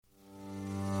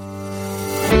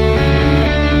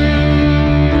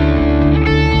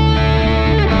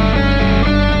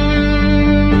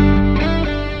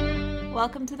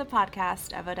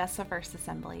podcast of Odessa First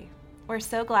Assembly. We're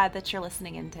so glad that you're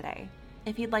listening in today.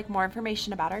 If you'd like more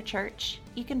information about our church,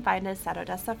 you can find us at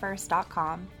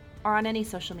odessafirst.com or on any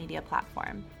social media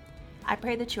platform. I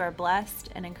pray that you are blessed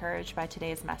and encouraged by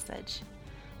today's message.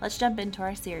 Let's jump into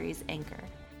our series, Anchor.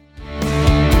 I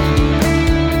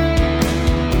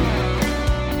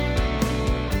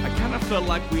kind of felt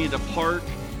like we need to park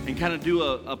and kind of do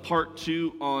a part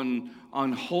two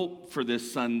on hope for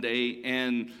this Sunday,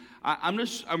 and I'm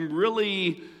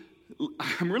really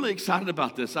excited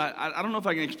about this. I don't know if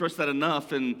I can express that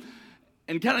enough, and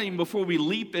kind of even before we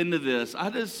leap into this,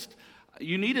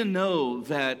 you need to know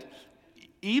that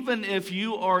even if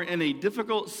you are in a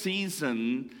difficult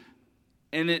season,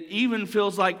 and it even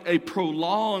feels like a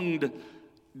prolonged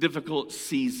difficult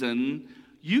season,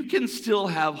 you can still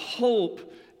have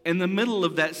hope in the middle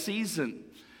of that season.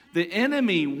 The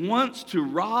enemy wants to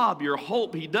rob your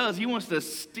hope. He does. He wants to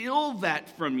steal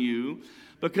that from you,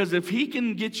 because if he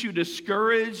can get you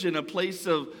discouraged in a place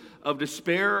of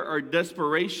despair or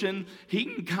desperation, he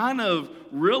can kind of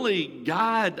really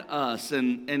guide us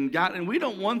and we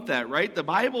don't want that, right? The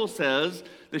Bible says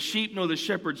the sheep know the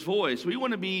shepherd's voice. We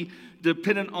want to be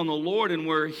dependent on the Lord and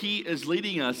where he is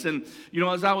leading us. And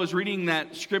as I was reading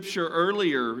that scripture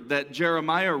earlier that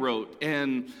Jeremiah wrote,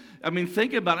 and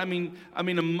think about it.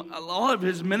 A lot of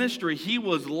his ministry, he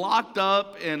was locked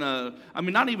up in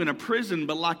not even a prison,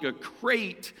 but like a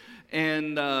crate,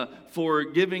 and for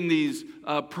giving these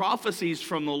prophecies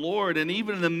from the Lord. And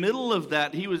even in the middle of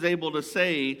that, he was able to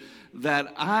say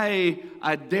that I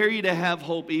dare you to have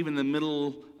hope even in the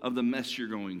middle of the mess you're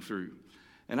going through.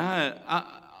 And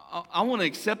I want to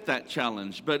accept that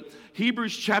challenge. But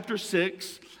Hebrews chapter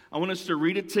 6, I want us to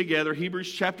read it together.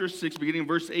 Hebrews chapter 6, beginning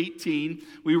verse 18.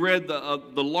 We read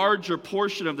the larger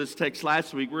portion of this text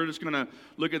last week. We're just going to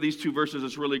look at these two verses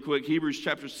just really quick. Hebrews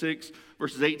chapter 6,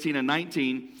 verses 18 and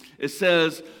 19. It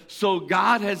says, "So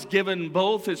God has given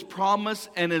both his promise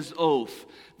and his oath.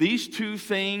 These two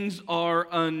things are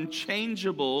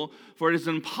unchangeable, for it is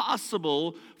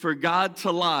impossible for God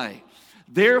to lie.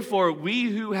 Therefore, we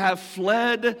who have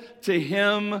fled to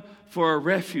him for a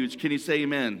refuge," can you say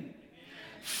amen?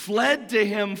 Fled to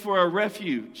him for a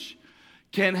refuge,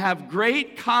 can have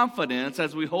great confidence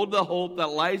as we hold the hope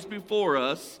that lies before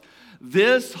us.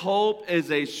 This hope is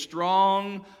a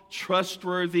strong,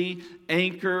 trustworthy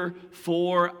anchor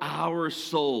for our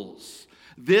souls.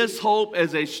 This hope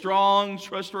is a strong,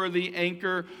 trustworthy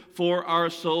anchor for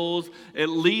our souls. It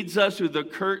leads us through the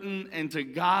curtain into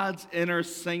God's inner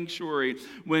sanctuary.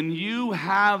 When you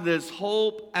have this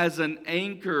hope as an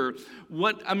anchor,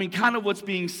 what's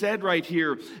being said right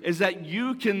here is that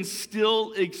you can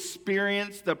still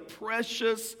experience the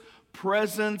precious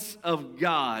presence of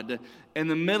God in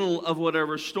the middle of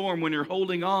whatever storm when you're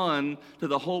holding on to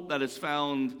the hope that is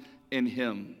found in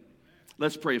him.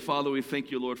 Let's pray. Father, we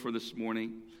thank you, Lord, for this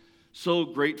morning. So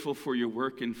grateful for your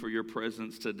work and for your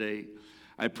presence today.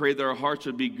 I pray that our hearts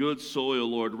would be good soil,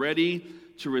 Lord, ready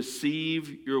to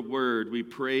receive your word. We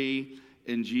pray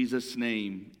in Jesus'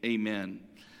 name, amen.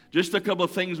 Just a couple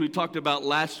of things we talked about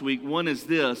last week. One is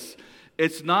this.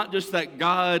 It's not just that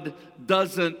God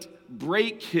doesn't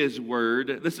break his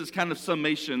word. This is kind of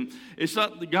summation. It's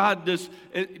not that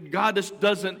God just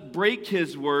doesn't break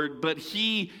his word, but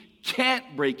he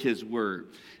can't break his word.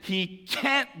 He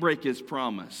can't break his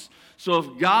promise. So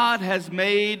if God has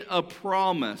made a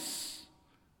promise,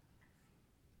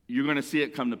 you're going to see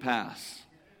it come to pass.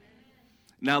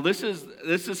 Now this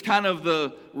is kind of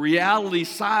the reality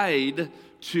side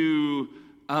to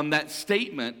that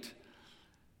statement.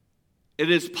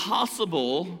 It is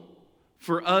possible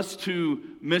for us to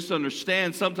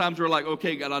misunderstand. Sometimes we're like,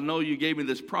 okay, God, I know you gave me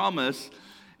this promise,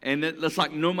 and it's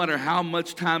like no matter how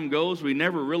much time goes, we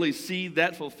never really see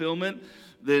that fulfillment,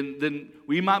 then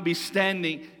we might be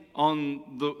standing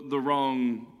on the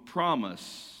wrong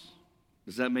promise.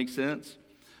 Does that make sense?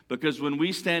 Because when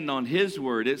we stand on his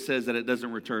word, it says that it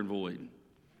doesn't return void.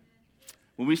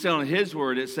 When we stand on his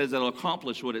word, it says that it'll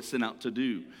accomplish what it's sent out to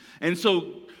do. And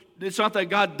so it's not that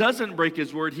God doesn't break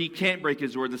his word, he can't break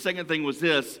his word. The second thing was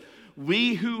this: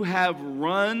 we who have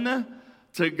run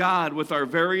to God with our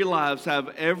very lives have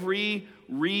every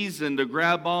reason to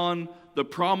grab on the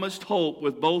promised hope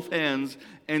with both hands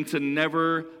and to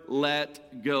never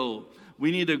let go.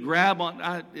 We need to grab on.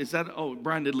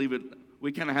 Brian did leave it.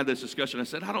 We kind of had this discussion. I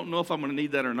said, I don't know if I'm going to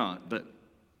need that or not, but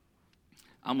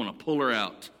I'm going to pull her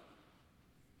out.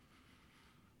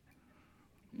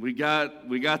 We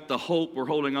got the hope we're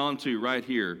holding on to right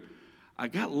here. I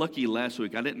got lucky last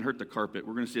week. I didn't hurt the carpet.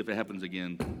 We're going to see if it happens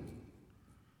again.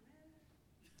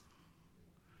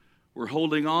 We're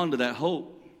holding on to that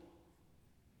hope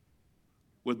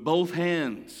with both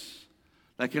hands.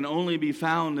 that can only be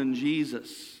found in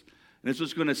Jesus. And it's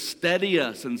what's going to steady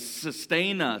us and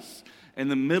sustain us in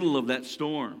the middle of that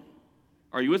storm.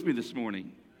 Are you with me this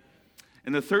morning?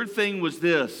 And the third thing was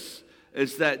this,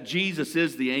 is that Jesus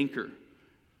is the anchor.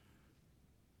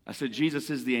 I said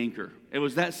Jesus is the anchor. It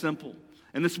was that simple.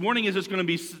 And this morning is just going to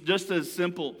be just as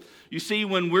simple. You see,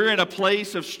 when we're in a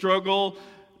place of struggle,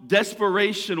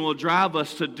 desperation will drive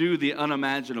us to do the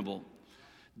unimaginable.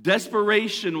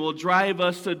 Desperation will drive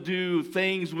us to do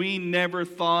things we never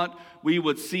thought we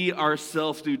would see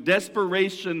ourselves do.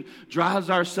 Desperation drives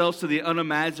ourselves to the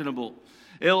unimaginable.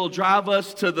 It'll drive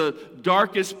us to the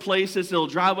darkest places. It'll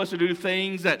drive us to do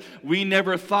things that we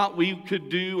never thought we could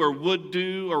do or would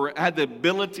do or had the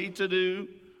ability to do.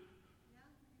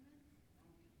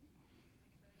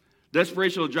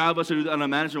 Desperation will drive us to do the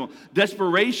unimaginable.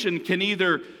 Desperation can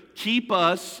either keep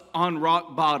us on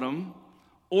rock bottom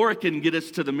or it can get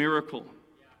us to the miracle.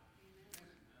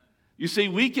 You see,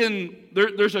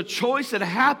 there's a choice that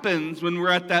happens when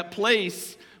we're at that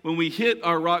place when we hit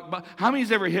our rock bottom. How many's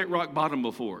ever hit rock bottom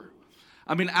before?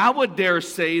 I mean, I would dare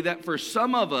say that for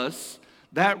some of us,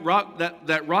 that rock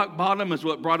bottom is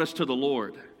what brought us to the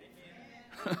Lord.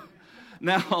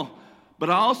 Now, but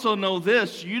I also know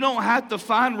this, you don't have to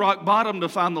find rock bottom to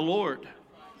find the Lord.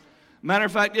 Matter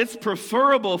of fact, it's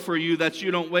preferable for you that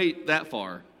you don't wait that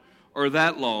far or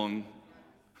that long.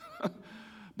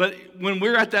 But when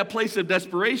we're at that place of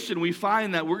desperation, we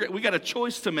find that we got a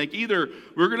choice to make. Either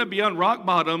we're going to be on rock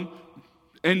bottom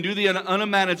and do the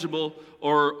unimaginable,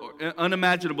 or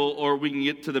we can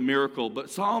get to the miracle. But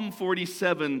Psalm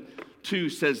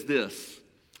 47:2 says this.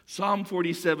 Psalm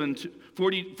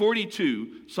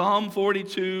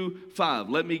 42:5.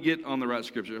 Let me get on the right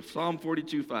scripture. Psalm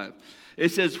 42:5.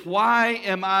 It says, "Why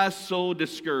am I so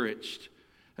discouraged?"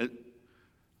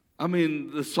 I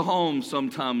mean, the Psalms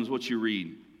sometimes what you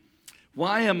read.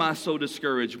 Why am I so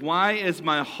discouraged? Why is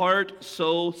my heart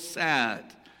so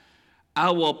sad? I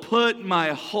will put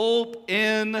my hope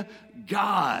in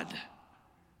God.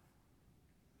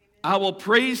 I will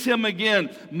praise Him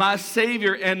again, my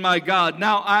Savior and my God.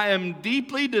 Now I am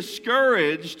deeply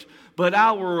discouraged, but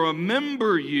I will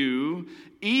remember you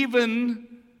even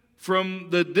from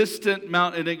the distant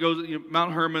mountain. And it goes,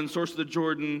 Mount Hermon, source of the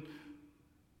Jordan,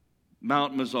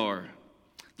 Mount Mizar.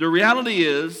 The reality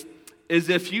is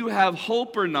if you have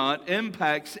hope or not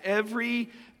impacts every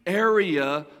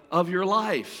area of your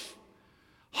life.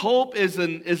 Hope is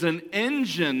an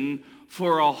engine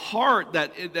for a heart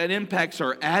that impacts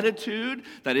our attitude,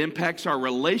 that impacts our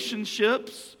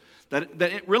relationships, that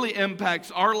it really impacts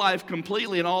our life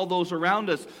completely and all those around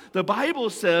us. The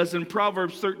Bible says in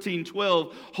Proverbs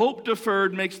 13:12, hope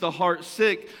deferred makes the heart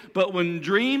sick, but when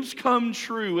dreams come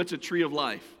true, it's a tree of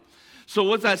life. So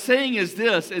what that's saying is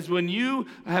this, is when you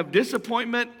have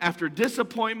disappointment after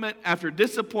disappointment after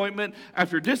disappointment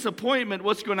after disappointment,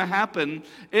 what's going to happen?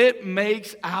 It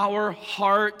makes our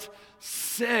heart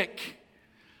sick.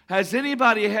 Has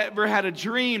anybody ever had a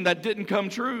dream that didn't come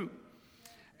true?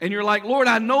 And you're like, Lord,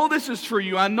 I know this is for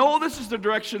you. I know this is the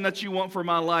direction that you want for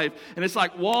my life. And it's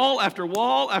like wall after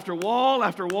wall after wall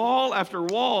after wall after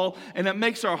wall, and it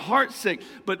makes our heart sick.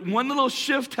 But one little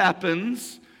shift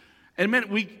happens, and man,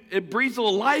 it breathes a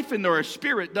little life into our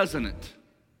spirit, doesn't it?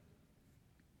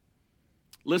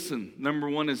 Listen, number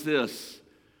one is this.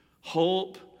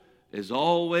 Hope is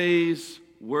always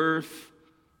worth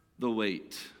the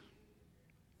wait.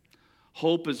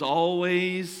 Hope is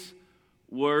always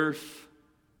worth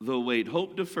the wait.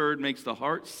 Hope deferred makes the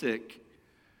heart sick,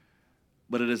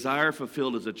 but a desire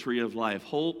fulfilled is a tree of life.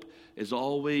 Hope is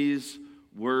always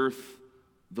worth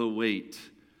the wait.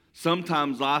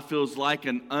 Sometimes life feels like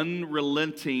an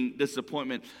unrelenting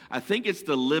disappointment. I think it's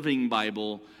the Living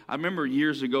Bible. I remember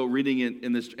years ago reading it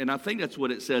in this, and I think that's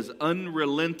what it says,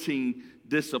 unrelenting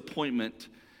disappointment.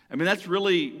 I mean, that's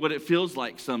really what it feels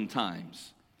like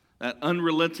sometimes, that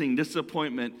unrelenting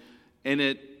disappointment.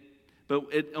 But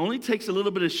it only takes a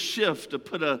little bit of shift to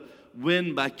put a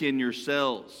wind back in your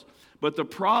sails. But the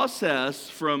process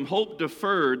from hope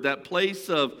deferred, that place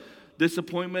of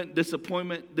disappointment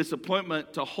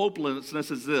to hopelessness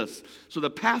is this. So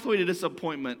the pathway to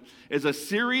disappointment is a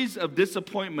series of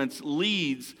disappointments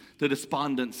leads to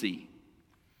despondency.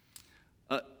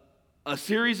 A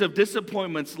series of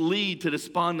disappointments lead to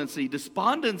despondency.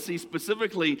 Despondency,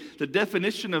 specifically, the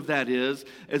definition of that is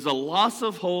a loss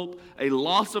of hope, a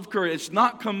loss of courage. It's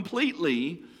not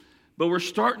completely, but we're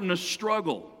starting to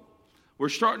struggle. We're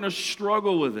starting to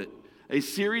struggle with it. a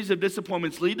series of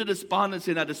disappointments lead to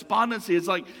despondency. And that despondency is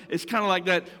it's kind of like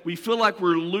that. We feel like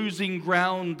we're losing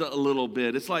ground a little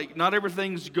bit. It's like not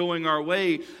everything's going our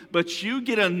way, but you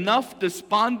get enough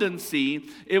despondency,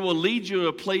 it will lead you to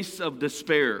a place of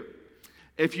despair.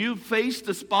 If you face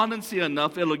despondency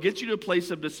enough, it'll get you to a place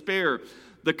of despair.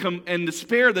 And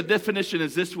despair, the definition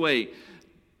is this way.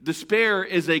 Despair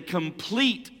is a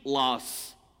complete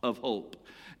loss of hope.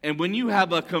 And when you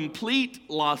have a complete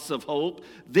loss of hope,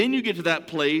 then you get to that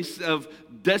place of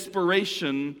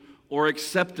desperation or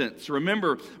acceptance.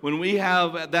 Remember, when we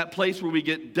have that place where we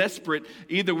get desperate,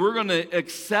 either we're going to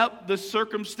accept the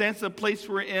circumstance, the place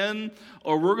we're in,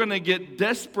 or we're going to get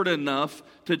desperate enough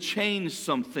to change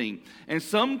something. And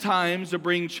sometimes to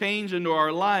bring change into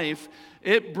our life,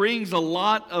 it brings a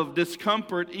lot of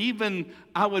discomfort, even,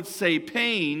 I would say,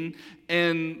 pain,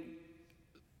 and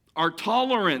our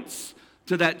tolerance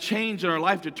to that change in our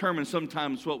life determines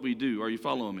sometimes what we do. Are you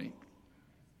following me?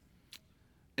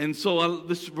 And so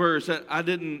this verse, I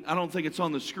don't think it's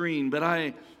on the screen,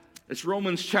 but it's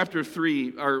Romans chapter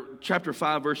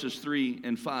 5, verses 3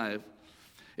 and 5.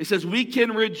 It says, we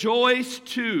can rejoice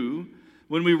too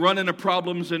when we run into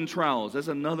problems and trials. That's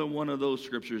another one of those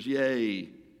scriptures. Yay.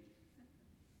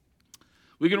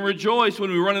 We can rejoice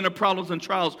when we run into problems and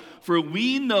trials, for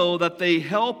we know that they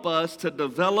help us to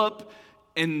develop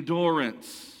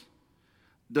endurance.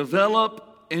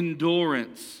 Develop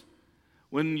endurance.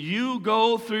 When you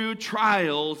go through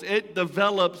trials, it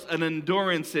develops an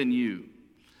endurance in you.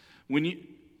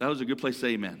 That was a good place to say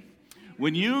amen.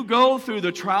 When you go through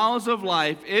the trials of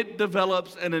life, it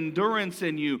develops an endurance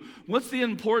in you. What's the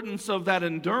importance of that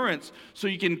endurance? So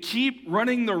you can keep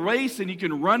running the race and you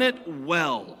can run it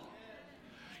well.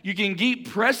 You can keep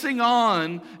pressing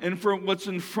on and for what's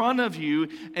in front of you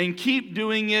and keep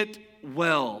doing it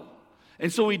well.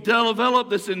 And so we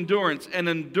develop this endurance, and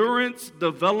endurance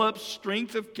develops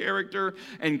strength of character,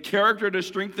 and character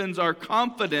strengthens our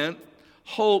confident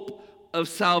hope of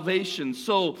salvation.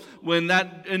 So when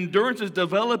that endurance is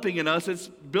developing in us, it's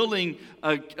building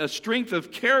a strength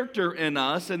of character in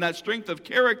us, and that strength of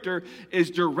character is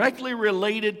directly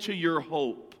related to your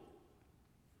hope.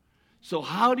 So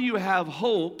how do you have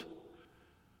hope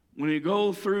when you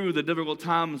go through the difficult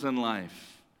times in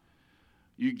life?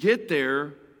 You get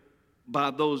there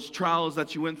by those trials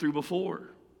that you went through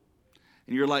before.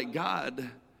 And you're like, God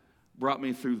brought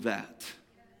me through that.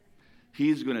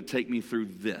 He's going to take me through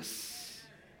this.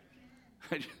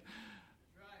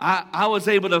 I was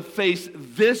able to face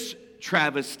this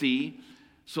travesty,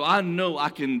 so I know I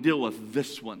can deal with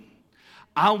this one.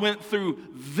 I went through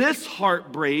this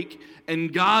heartbreak,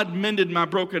 and God mended my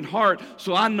broken heart,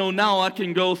 so I know now I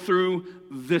can go through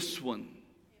this one.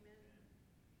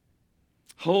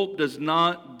 Hope does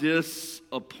not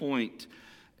disappoint.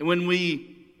 And when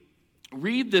we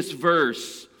read this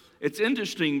verse, it's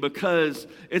interesting because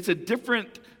it's a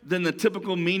different than the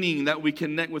typical meaning that we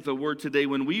connect with the word today.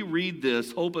 When we read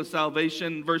this, hope of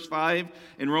salvation, verse 5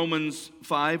 in Romans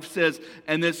 5 says,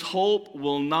 and this hope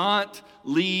will not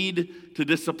lead to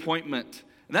disappointment.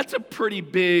 And that's a pretty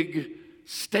big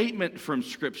statement from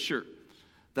Scripture,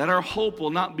 that our hope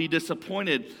will not be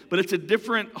disappointed. But it's a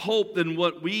different hope than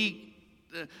what we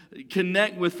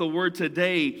connect with the word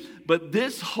today. But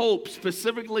this hope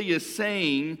specifically is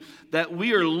saying that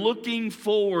we are looking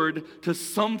forward to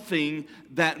something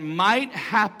that might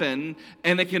happen,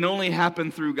 and it can only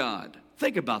happen through God.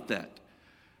 Think about that.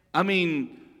 I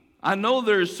mean, I know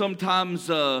there's sometimes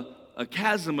a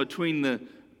chasm between the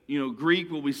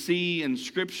Greek, what we see in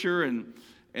Scripture, and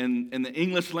the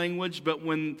English language, but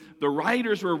when the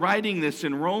writers were writing this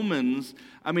in Romans,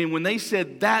 I mean, when they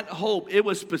said that hope, it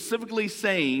was specifically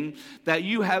saying that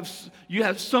you have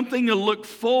something to look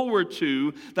forward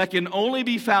to that can only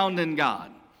be found in God.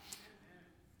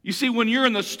 You see, when you're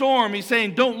in the storm, he's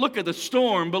saying, don't look at the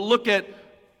storm, but look at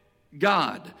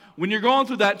God. When you're going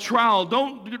through that trial,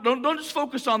 don't just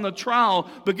focus on the trial,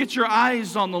 but get your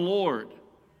eyes on the Lord.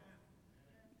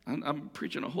 I'm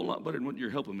preaching a whole lot better than what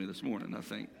you're helping me this morning, I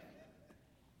think.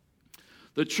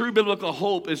 The true biblical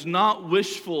hope is not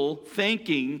wishful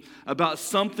thinking about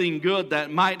something good that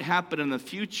might happen in the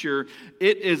future.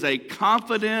 It is a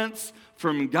confidence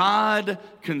from God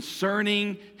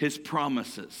concerning His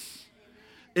promises.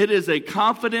 It is a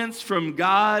confidence from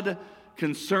God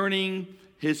concerning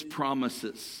His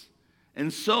promises.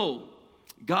 And so,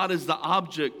 God is the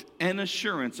object and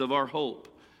assurance of our hope.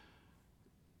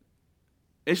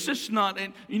 It's just not,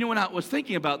 and when I was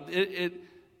thinking about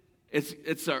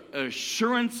it's our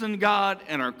assurance in God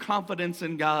and our confidence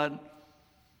in God.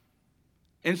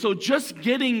 And so just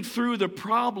getting through the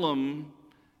problem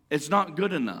is not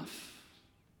good enough.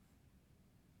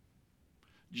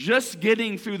 just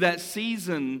getting through that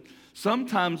season,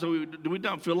 sometimes we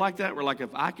don't feel like that. We're like, if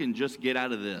I can just get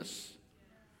out of this.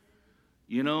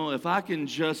 You know, if I can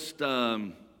just, if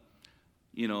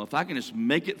I can just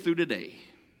make it through today.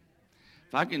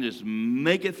 If I can just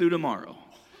make it through tomorrow.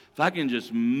 If I can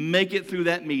just make it through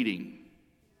that meeting.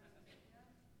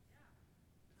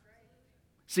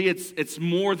 See, it's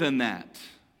more than that.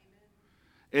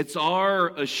 It's our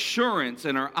assurance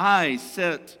and our eyes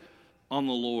set on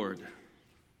the Lord.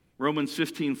 Romans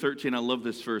 15:13, I love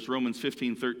this verse. Romans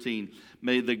 15:13.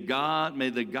 May the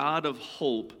God of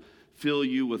hope fill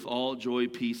you with all joy,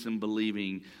 peace, and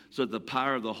believing, so that the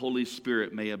power of the Holy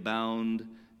Spirit may abound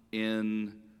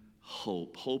in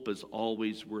hope. Hope is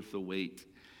always worth the wait.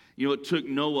 You know, it took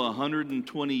Noah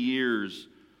 120 years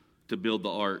to build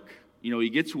the ark. You know, he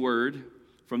gets word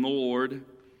from the Lord,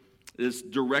 this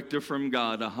directive from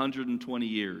God, 120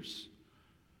 years.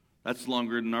 That's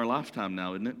longer than our lifetime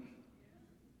now, isn't it?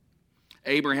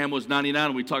 Abraham was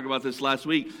 99. We talked about this last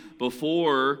week.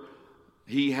 Before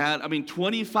he had,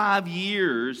 25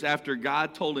 years after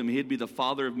God told him he'd be the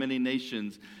father of many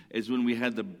nations is when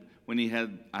he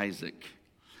had Isaac.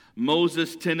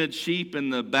 Moses tended sheep in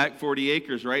the back 40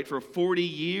 acres, right, for 40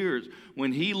 years.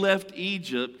 When he left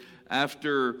Egypt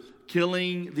after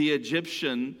killing the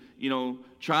Egyptian,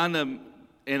 trying to,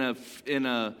 in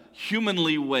a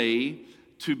humanly way,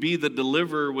 to be the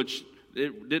deliverer, which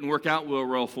it didn't work out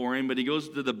well for him, but he goes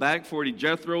to the back 40,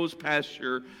 Jethro's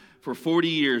pasture, for 40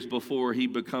 years before he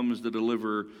becomes the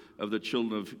deliverer of the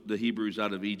children of the Hebrews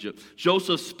out of Egypt.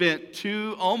 Joseph spent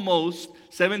almost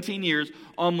 17 years,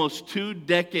 almost 2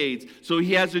 decades. So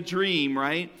he has a dream,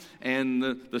 right? And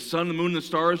the sun, the moon, and the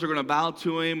stars are going to bow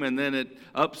to him, and then it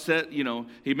upset,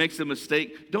 he makes a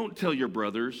mistake. Don't tell your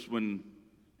brothers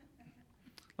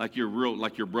like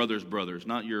your brother's brothers,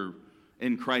 not your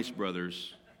in Christ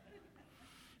brothers.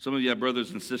 Some of you have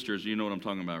brothers and sisters, you know what I'm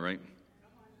talking about, right?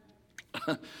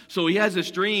 So he has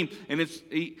this dream, and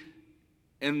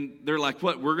they're like,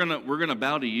 "What? We're gonna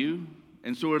bow to you?"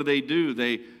 And so what do?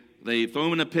 They throw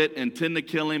him in a pit and intend to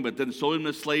kill him, but then sold him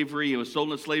to slavery. He was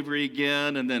sold into slavery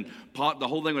again, and then the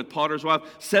whole thing with Potiphar's wife.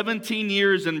 17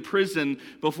 years in prison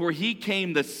before he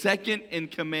came the second in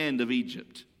command of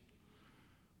Egypt.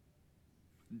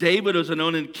 David was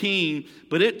anointed king,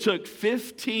 but it took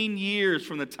 15 years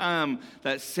from the time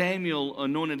that Samuel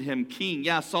anointed him king.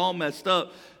 Yeah, Saul messed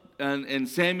up, and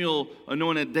Samuel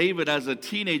anointed David as a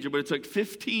teenager, but it took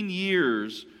 15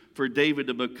 years for David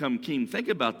to become king. Think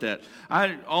about that.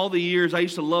 All the years, I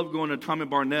used to love going to Tommy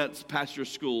Barnett's pastor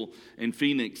school in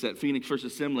Phoenix, at Phoenix First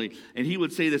Assembly, and he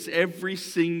would say this every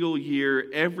single year,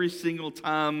 every single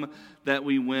time that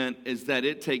we went, is that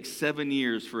it takes 7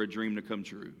 years for a dream to come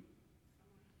true.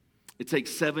 It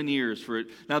takes 7 years for it.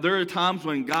 Now, there are times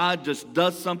when God just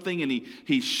does something and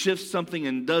he shifts something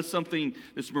and does something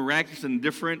that's miraculous and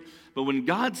different. But when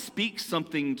God speaks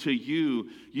something to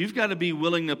you, you've got to be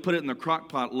willing to put it in the crock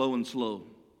pot low and slow.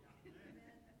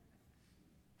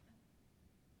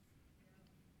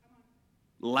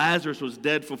 Lazarus was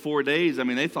dead for 4 days.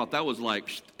 They thought that was like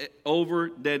over,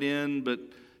 dead end. But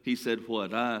he said,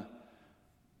 what? The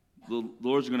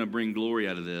Lord's going to bring glory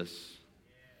out of this.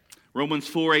 Romans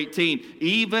 4:18,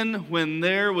 even when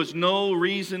there was no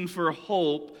reason for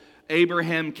hope,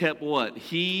 Abraham kept what?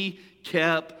 He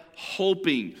kept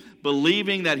hoping,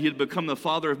 believing that he'd become the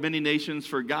father of many nations,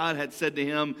 for God had said to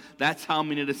him, that's how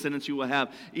many descendants you will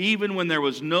have. Even when there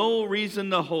was no reason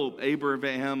to hope,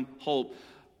 Abraham hoped.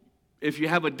 If you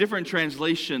have a different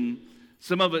translation,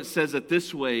 some of it says it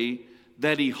this way,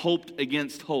 that he hoped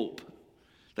against hope.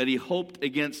 That he hoped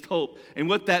against hope. And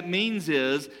what that means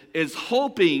is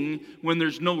hoping when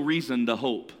there's no reason to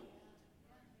hope.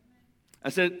 I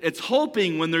said it's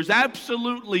hoping when there's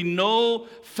absolutely no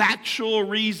factual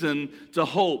reason to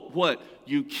hope. What?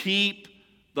 You keep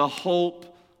the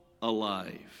hope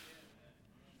alive.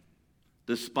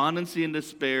 Despondency and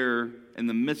despair, in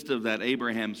the midst of that,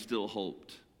 Abraham still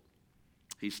hoped.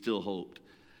 He still hoped.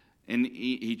 And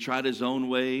he tried his own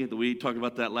way. We talked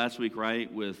about that last week,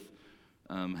 right? With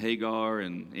Hagar,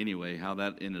 and anyway, how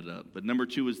that ended up. But number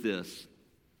 2 is this.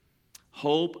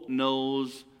 Hope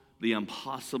knows the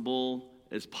impossible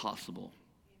is possible.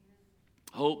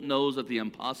 Hope knows that the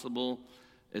impossible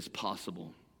is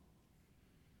possible.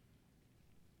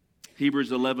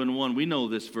 Hebrews 11:1, we know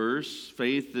this verse.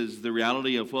 Faith is the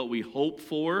reality of what we hope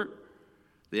for,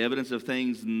 the evidence of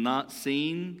things not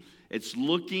seen. It's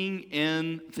looking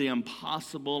in the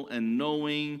impossible and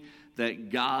knowing that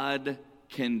God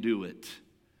can do it.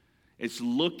 It's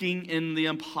looking in the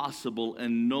impossible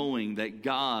and knowing that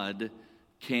God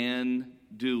can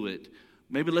do it.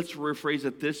 Maybe let's rephrase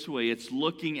it this way. It's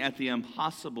looking at the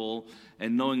impossible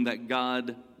and knowing that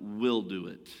God will do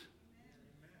it.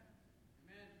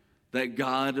 That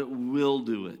God will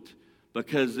do it.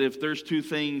 Because if there's two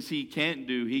things he can't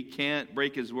do, he can't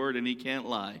break his word and he can't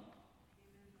lie.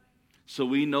 So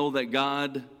we know that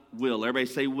God will. Everybody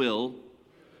say will.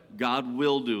 God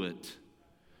will do it.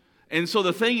 And so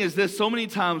the thing is this, so many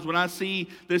times when I see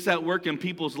this at work in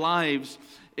people's lives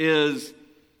is,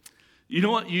 you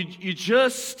know what,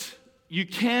 you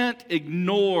can't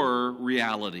ignore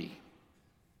reality.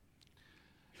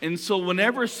 And so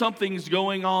whenever something's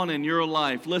going on in your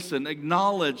life, listen,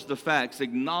 acknowledge the facts.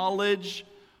 Acknowledge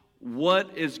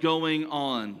what is going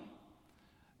on.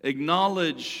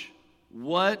 Acknowledge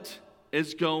what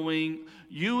is going on.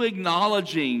 You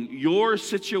acknowledging your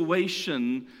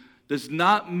situation does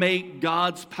not make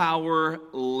God's power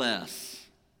less.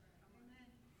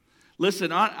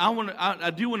 Listen, I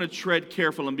do want to tread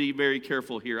careful and be very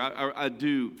careful here. I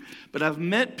do. But I've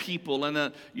met people,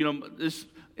 and this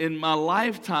in my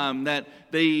lifetime, that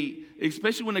they,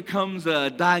 especially when it comes to a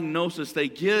diagnosis, they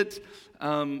get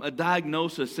a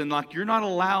diagnosis, and like you're not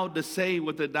allowed to say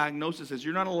what the diagnosis is.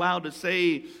 You're not allowed to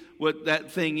say what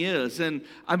that thing is. And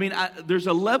I mean, there's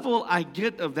a level I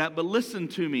get of that, but listen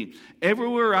to me.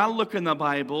 Everywhere I look in the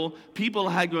Bible, people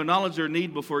had to acknowledge their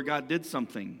need before God did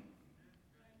something.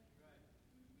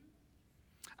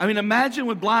 I mean, imagine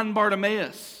with blind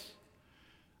Bartimaeus.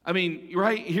 I mean,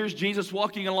 right, here's Jesus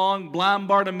walking along, blind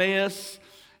Bartimaeus,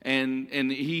 and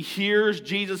he hears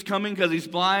Jesus coming because he's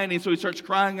blind, and so he starts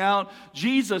crying out,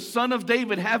 "Jesus, Son of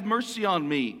David, have mercy on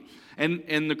me."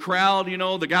 And the crowd,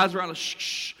 the guys around, shh,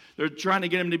 shh. They're trying to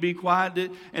get him to be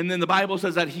quiet. And then the Bible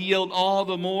says that he yelled all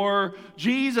the more,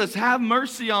 "Jesus, have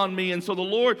mercy on me." And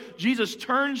so Jesus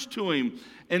turns to him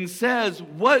and says,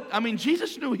 "What?" I mean,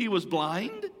 Jesus knew he was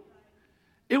blind.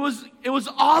 It was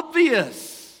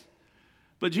obvious.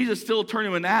 But Jesus still turned to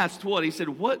him and asked what? He said,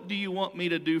 "What do you want me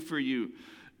to do for you?"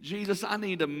 "Jesus, I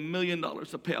need $1 million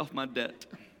to pay off my debt.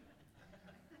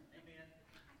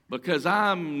 Because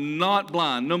I'm not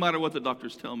blind, no matter what the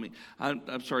doctors tell me."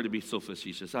 I'm sorry to be so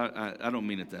facetious. I don't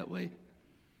mean it that way.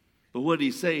 But what did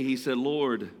he say? He said,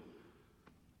 "Lord,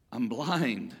 I'm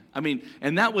blind." I mean,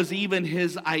 and that was even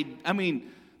his,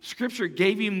 Scripture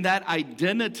gave him that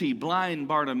identity, blind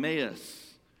Bartimaeus.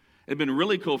 It'd been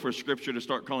really cool for Scripture to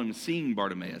start calling him seeing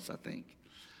Bartimaeus, I think.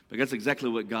 But that's exactly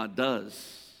what God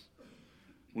does.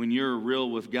 When you're real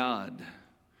with God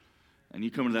and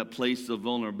you come to that place of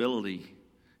vulnerability,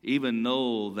 even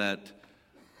though that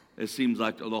it seems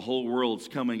like the whole world's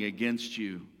coming against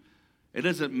you, it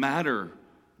doesn't matter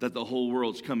that the whole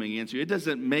world's coming against you. It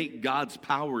doesn't make God's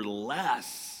power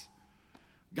less.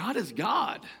 God is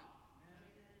God.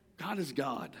 God is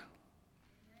God.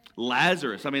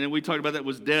 Lazarus, and we talked about that,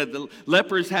 was dead. The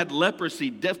lepers had leprosy.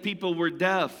 Deaf people were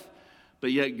deaf.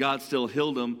 But yet God still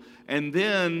healed them. And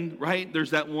then, right,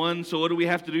 there's that one. So what do we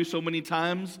have to do so many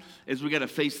times? Is we got to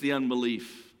face the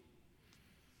unbelief.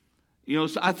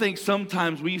 So I think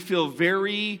sometimes we feel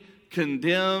very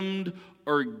condemned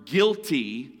or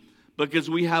guilty because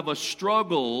we have a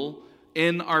struggle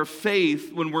in our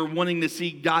faith when we're wanting to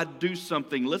see God do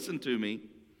something. Listen to me.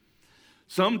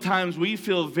 Sometimes we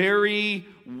feel very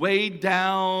weighed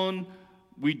down.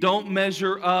 We don't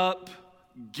measure up.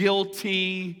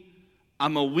 Guilty.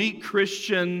 I'm a weak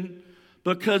Christian.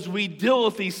 Because we deal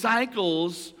with these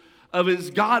cycles of, is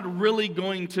God really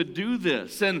going to do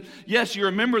this? And yes, you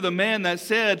remember the man that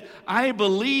said, "I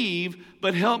believe,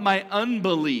 but help my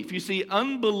unbelief." You see,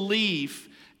 unbelief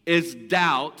is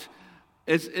doubt.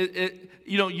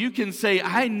 You can say,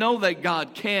 "I know that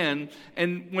God can,"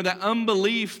 and when that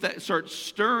unbelief that starts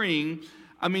stirring,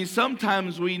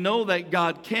 sometimes we know that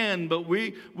God can, but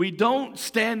we don't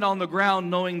stand on the ground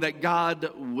knowing that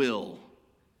God will.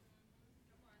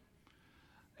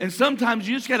 And sometimes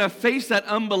you just got to face that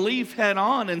unbelief head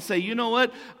on and say, "You know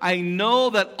what? I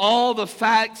know that all the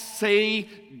facts say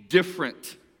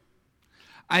different.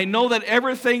 I know that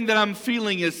everything that I'm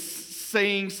feeling is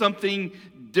saying something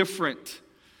different.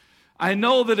 I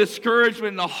know the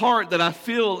discouragement in the heart that I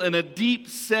feel in a deep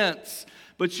sense."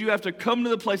 But you have to come to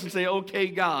the place and say, "Okay,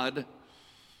 God,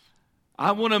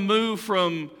 I want to move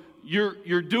from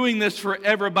you're doing this for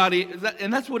everybody."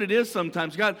 And that's what it is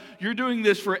sometimes. "God, you're doing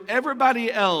this for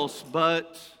everybody else,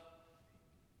 but,"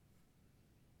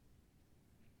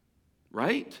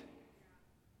 right?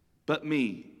 "But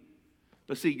me."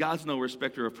 But see, God's no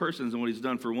respecter of persons, and what he's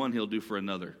done for one, he'll do for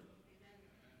another.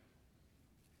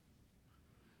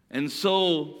 And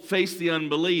so, face the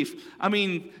unbelief.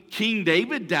 King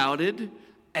David doubted.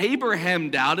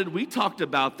 Abraham doubted. We talked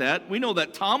about that. We know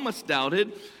that Thomas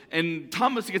doubted. and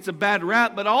Thomas gets a bad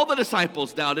rap, but all the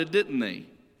disciples doubted, didn't they?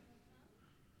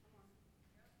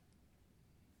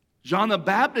 John the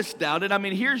Baptist doubted. I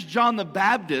mean, here's John the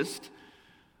Baptist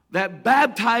that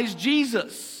baptized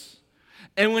Jesus.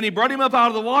 And when he brought him up out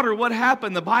of the water, what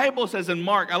happened? The Bible says in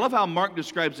Mark, I love how Mark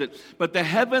describes it, but the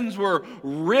heavens were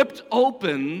ripped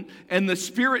open and the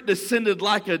Spirit descended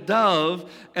like a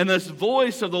dove, and this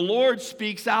voice of the Lord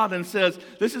speaks out and says,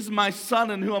 "This is my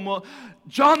Son in whom I'm well."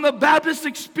 John the Baptist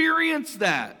experienced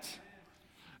that.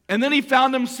 And then he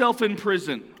found himself in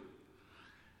prison.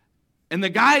 And the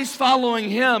guys following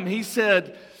him, he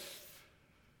said,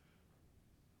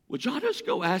 "Would y'all just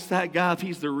go ask that guy if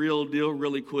he's the real deal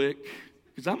really quick?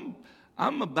 Because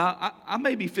I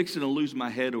may be fixing to lose my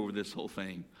head over this whole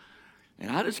thing. And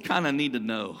I just kind of need to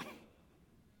know."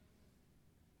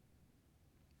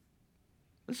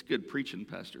 That's good preaching,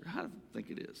 Pastor. I think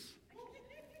it is.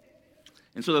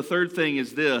 And so the third thing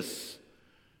is this.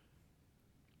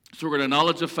 So we're going to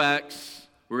acknowledge the facts,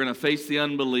 we're going to face the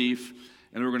unbelief,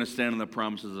 and we're going to stand on the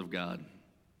promises of God.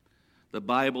 The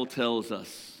Bible tells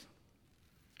us,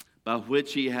 by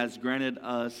which he has granted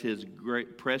us his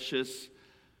great precious.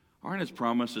 Aren't his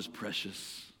promises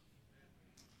precious?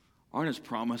 Aren't his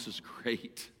promises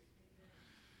great?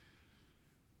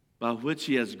 By which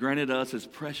he has granted us his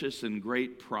precious and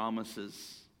great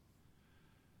promises,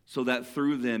 so that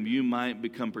through them you might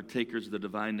become partakers of the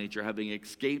divine nature, having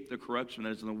escaped the corruption that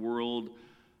is in the world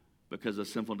because of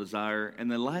sinful desire.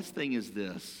 And the last thing is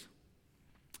this,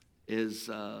 is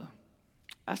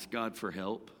ask God for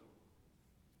help.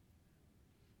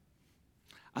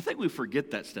 I think we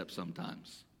forget that step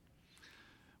sometimes.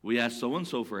 We ask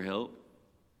so-and-so for help.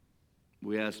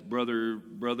 We ask brother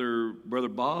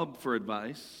Bob for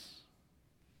advice.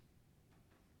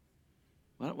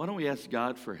 Why don't we ask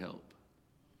God for help?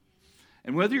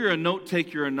 And whether you're a note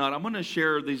taker or not, I'm going to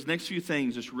share these next few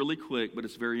things just really quick, but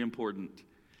it's very important.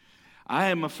 I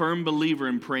am a firm believer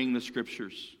in praying the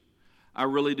Scriptures. I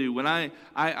really do. When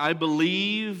I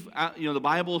believe, the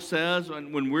Bible says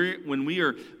when we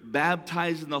are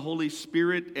baptized in the Holy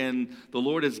Spirit and the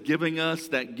Lord is giving us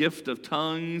that gift of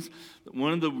tongues,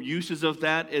 one of the uses of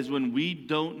that is when we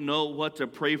don't know what to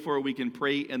pray for, we can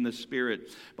pray in the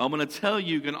Spirit. But I'm going to tell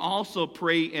you, you can also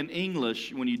pray in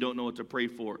English when you don't know what to pray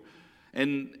for.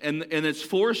 And it's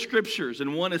 4 scriptures,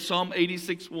 and one is Psalm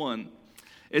 86:1.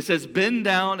 It says, "Bend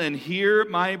down and hear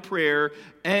my prayer.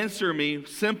 Answer me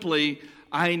simply,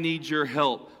 I need your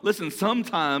help." Listen,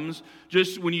 sometimes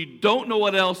just when you don't know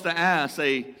what else to ask,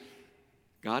 say,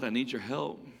 "God, I need your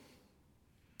help."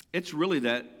 It's really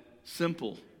that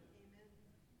simple.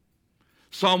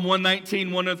 Psalm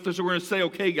 119:1, so we're going to say,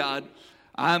 "Okay, God,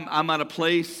 I'm at a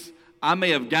place. I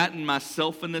may have gotten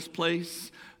myself in this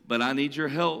place, but I need your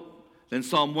help." Then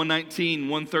Psalm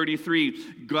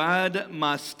 119:133, "Guide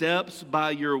my steps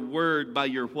by your word." By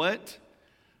your what?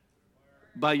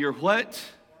 By your what?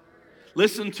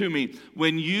 Listen to me.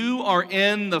 When you are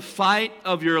in the fight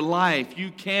of your life,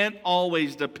 you can't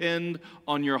always depend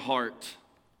on your heart.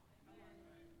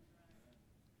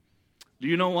 Do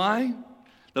you know why?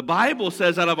 The Bible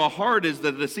says out of a heart is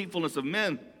the deceitfulness of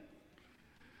men.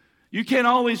 You can't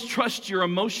always trust your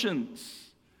emotions.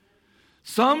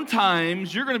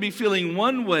 Sometimes you're going to be feeling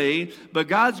one way, but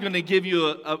God's going to give you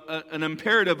an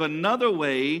imperative another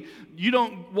way. You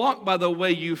don't walk by the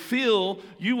way you feel,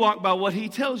 you walk by what He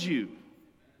tells you.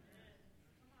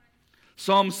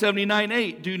 Psalm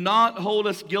 79:8, "Do not hold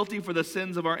us guilty for the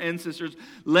sins of our ancestors.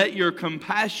 Let your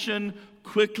compassion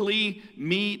quickly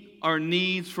meet our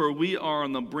needs, for we are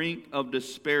on the brink of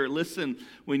despair." Listen,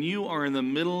 when you are in the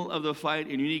middle of the fight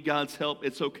and you need God's help,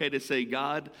 it's okay to say,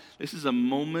 "God, this is a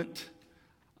moment.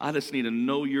 I just need to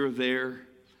know you're there.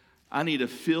 I need to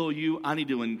feel you. I need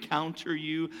to encounter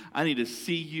you. I need to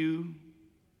see you."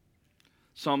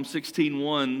 Psalm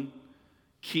 16:1,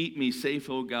 "Keep me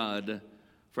safe, O God,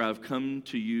 for I've come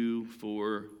to you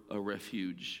for a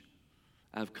refuge."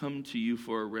 I've come to you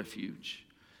for a refuge.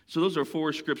 So those are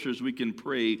 4 scriptures we can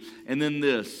pray. And then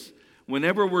this,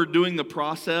 whenever we're doing the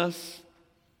process,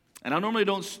 and I normally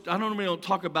don't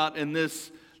talk about in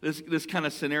this kind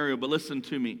of scenario, but listen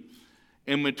to me.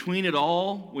 In between it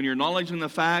all, when you're acknowledging the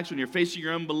facts, when you're facing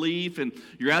your unbelief and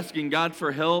you're asking God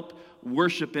for help,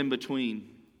 worship in between.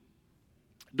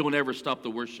 Don't ever stop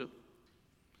the worship.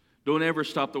 Don't ever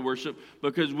stop the worship,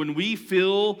 because when we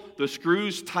feel the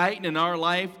screws tighten in our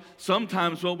life,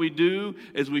 sometimes what we do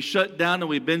is we shut down and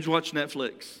we binge watch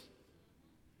Netflix.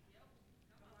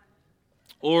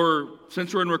 Or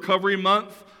since we're in recovery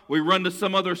month, we run to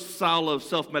some other style of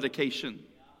self-medication.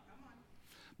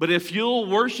 But if you'll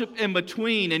worship in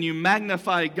between and you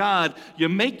magnify God, you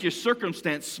make your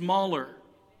circumstance smaller.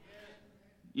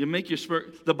 You make your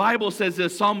spirit. The Bible says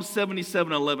this, Psalm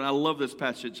 77:11. I love this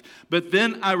passage. But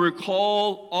then I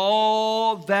recall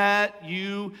all that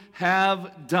you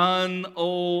have done,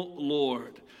 O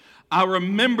Lord. I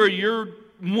remember your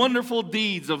wonderful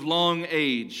deeds of long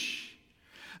age.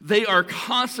 They are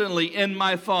constantly in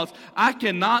my thoughts. I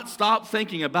cannot stop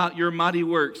thinking about your mighty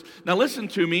works. Now listen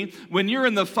to me. When you're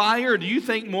in the fire, do you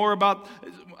think more about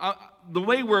the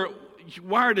way we're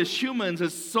wired as humans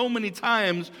is so many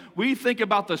times we think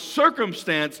about the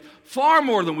circumstance far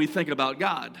more than we think about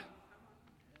God.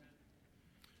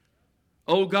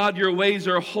 Oh God, your ways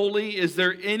are holy. Is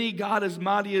there any God as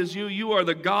mighty as you? You are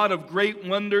the God of great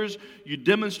wonders. You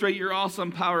demonstrate your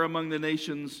awesome power among the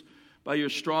nations. By your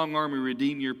strong arm, you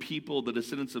redeem your people, the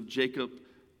descendants of Jacob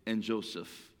and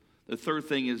Joseph. The third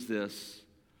thing is this,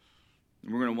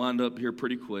 and we're going to wind up here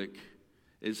pretty quick,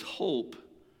 is hope.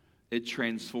 It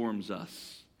transforms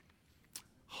us.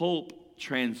 Hope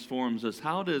transforms us.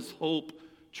 How does hope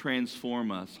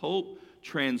transform us? Hope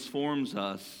transforms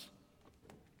us.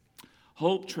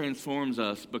 Hope transforms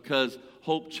us because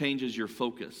hope changes your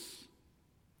focus.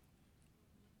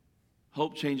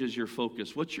 Hope changes your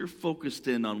focus. What you're focused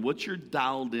in on, what you're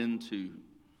dialed into.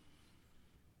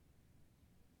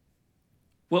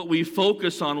 What we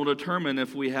focus on will determine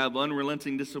if we have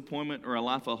unrelenting disappointment or a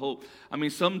life of hope. I mean,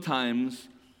 sometimes,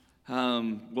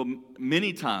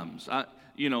 many times,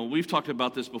 we've talked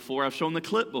about this before. I've shown the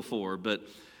clip before, but,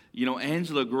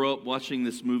 Angela grew up watching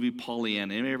this movie,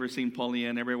 Pollyanna. Anybody ever seen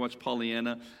Pollyanna? Everybody watch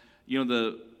Pollyanna?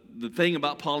 The thing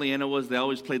about Pollyanna was they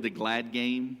always played the glad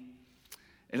game.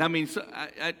 And I mean,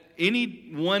 any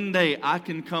one day I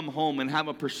can come home and have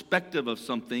a perspective of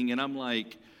something, and I'm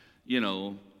like,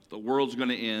 the world's going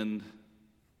to end,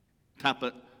 type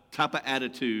of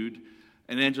attitude.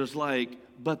 And Angela's like,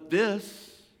 but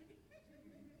this,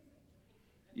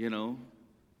 like,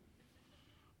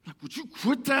 would you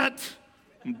quit that?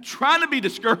 I'm trying to be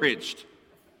discouraged,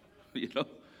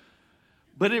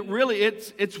 But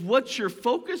it's what you're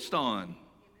focused on.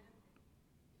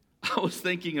 I was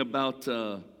thinking about,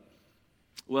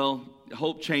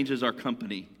 hope changes our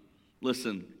company.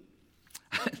 Listen,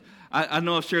 I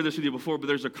know I've shared this with you before, but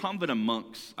there's a convent of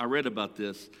monks. I read about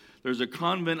this. There's a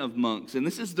convent of monks, and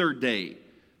this is their day.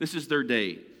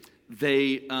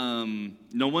 They,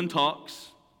 no one talks.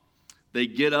 They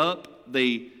get up.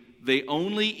 They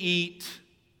only eat,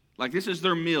 like this is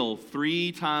their meal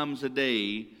 3 times a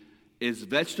day, is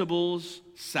vegetables,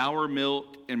 sour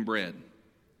milk, and bread.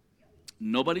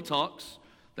 Nobody talks.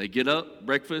 They get up,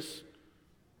 breakfast,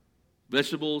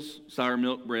 vegetables, sour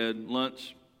milk, bread,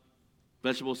 lunch,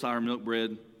 vegetables, sour milk,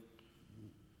 bread.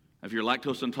 If you're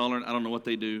lactose intolerant, I don't know what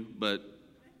they do, but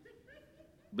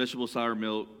vegetable, sour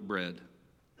milk, bread.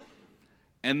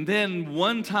 And then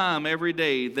one time every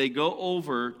day, they go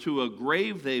over to a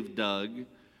grave they've dug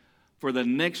for the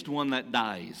next one that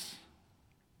dies.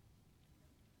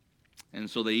 And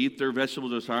so they eat their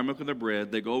vegetables, their sour milk, and their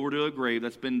bread. They go over to a grave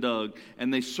that's been dug,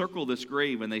 and they circle this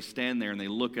grave, and they stand there, and they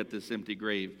look at this empty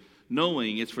grave,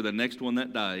 knowing it's for the next one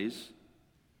that dies.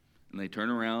 And they turn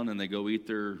around, and they go eat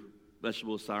their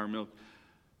vegetables, sour milk.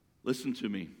 Listen to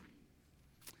me.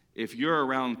 If you're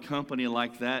around company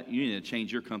like that, you need to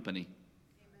change your company.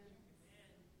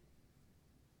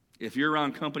 If you're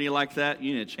around company like that,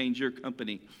 you need to change your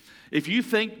company. If you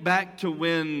think back to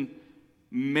when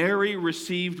Mary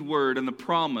received word and the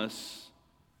promise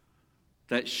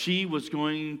that she was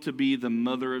going to be the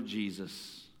mother of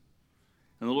Jesus,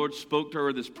 and the Lord spoke to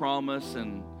her this promise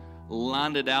and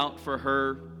lined it out for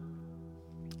her,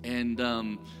 and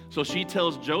so she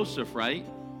tells Joseph, right?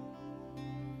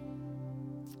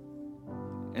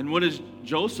 And what is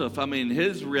Joseph? I mean,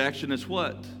 his reaction is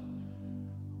what?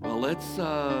 Well, let's,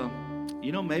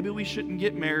 maybe we shouldn't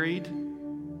get married.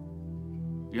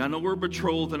 Yeah, I know we're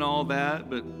betrothed and all that,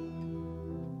 but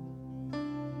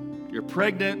you're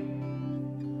pregnant.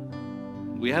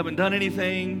 We haven't done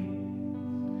anything.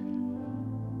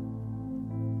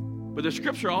 But the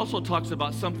scripture also talks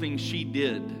about something she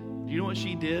did. Do you know what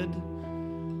she did?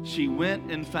 She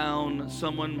went and found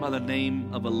someone by the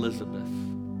name of Elizabeth.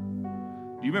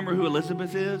 Do you remember who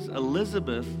Elizabeth is?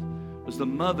 Elizabeth was the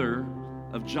mother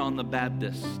of John the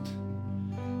Baptist.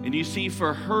 And you see,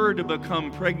 for her to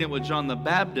become pregnant with John the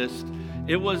Baptist,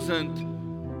 it wasn't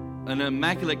an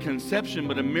immaculate conception,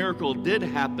 but a miracle did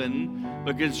happen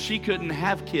because she couldn't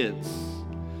have kids.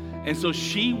 And so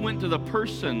she went to the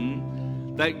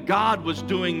person that God was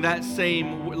doing that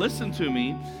same, listen to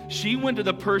me, she went to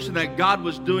the person that God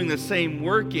was doing the same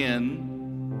work in.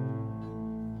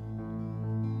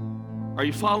 Are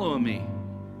you following me?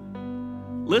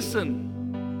 Listen.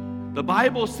 The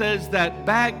Bible says that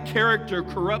bad character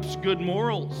corrupts good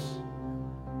morals.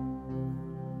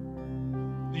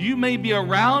 you may be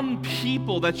around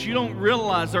people that you don't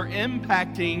realize are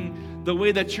impacting the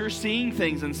way that you're seeing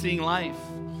things and seeing life.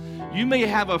 You may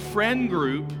have a friend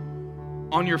group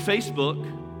on your Facebook.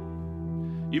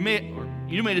 You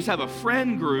may just have a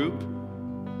friend group,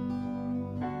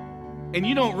 and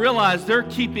you don't realize they're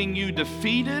keeping you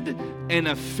defeated and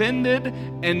offended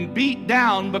and beat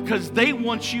down because they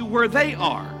want you where they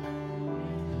are.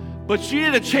 But you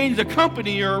need to change the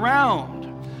company you're around.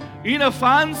 You need to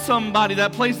find somebody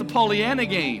that plays the Pollyanna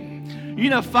game. You need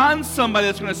to find somebody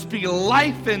that's going to speak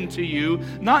life into you,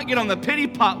 not get on the pity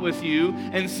pot with you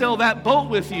and sell that boat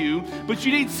with you, but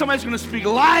you need somebody that's going to speak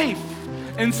life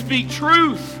and speak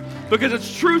truth, because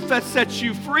it's truth that sets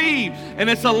you free, and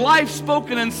it's a life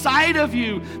spoken inside of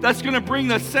you that's going to bring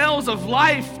the cells of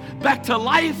life back to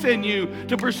life in you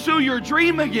to pursue your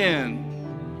dream again.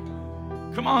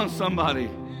 Come on, somebody.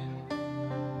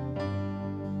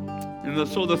 And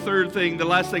so the third thing, the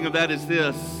last thing of that is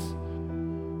this: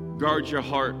 guard your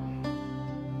heart.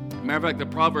 Matter of fact, the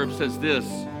proverb says this: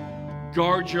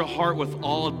 guard your heart with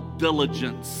all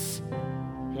diligence.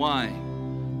 Why?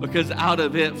 Because out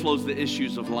of it flows the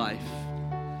issues of life.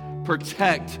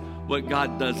 Protect what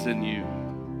God does in you.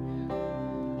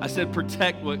 I said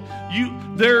protect what you,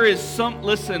 there is some,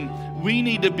 listen, we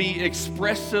need to be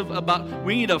expressive about,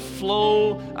 we need to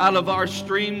flow out of our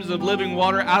streams of living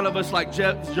water out of us like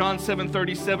John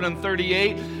 7:37 and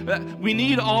 38. We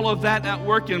need all of that at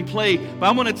work and play. But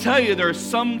I'm going to tell you, there are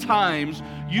some times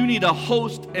you need to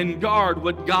host and guard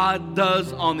what God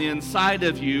does on the inside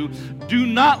of you. Do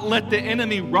not let the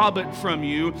enemy rob it from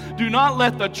you. Do not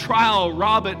let the trial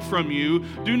rob it from you.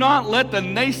 Do not let the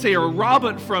naysayer rob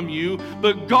it from you.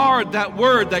 But guard that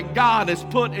word that God has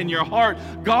put in your heart.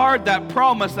 Guard that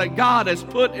promise that God has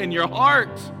put in your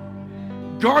heart.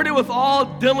 Guard it with all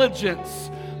diligence.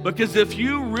 Because if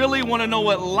you really want to know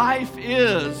what life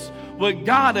is, what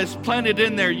God has planted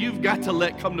in there, you've got to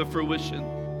let come to fruition.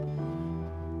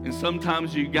 And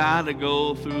sometimes you got to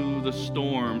go through the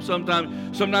storm.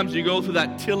 Sometimes you go through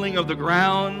that tilling of the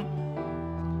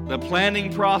ground, the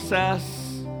planting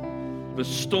process, the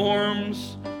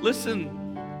storms.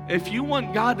 Listen, if you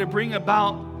want God to bring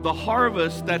about the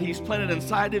harvest that He's planted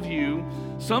inside of you,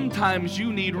 sometimes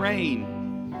you need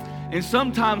rain. And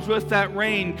sometimes with that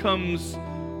rain comes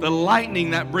the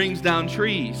lightning that brings down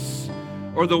trees,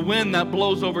 or the wind that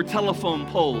blows over telephone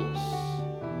poles.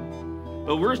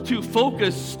 But we're too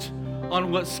focused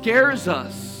on what scares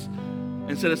us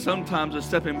instead of sometimes just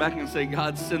stepping back and say,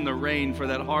 God, send the rain for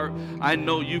that heart. I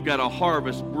know you've got a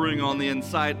harvest brewing on the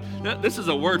inside. This is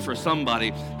a word for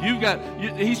somebody.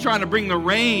 He's trying to bring the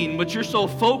rain, but you're so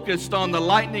focused on the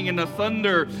lightning and the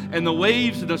thunder and the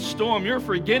waves and the storm. You're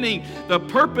forgetting the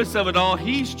purpose of it all.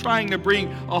 He's trying to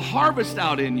bring a harvest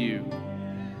out in you.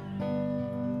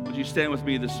 Would you stand with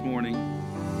me this morning?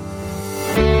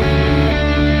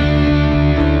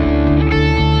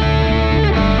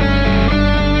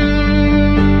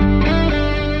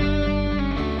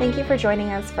 Thank you for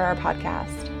joining us for our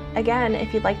podcast. Again,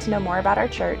 if you'd like to know more about our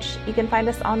church, you can find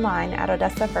us online at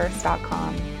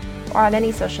odessafirst.com or on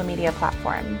any social media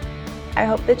platform. I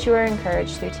hope that you are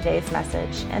encouraged through today's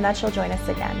message and that you'll join us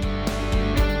again.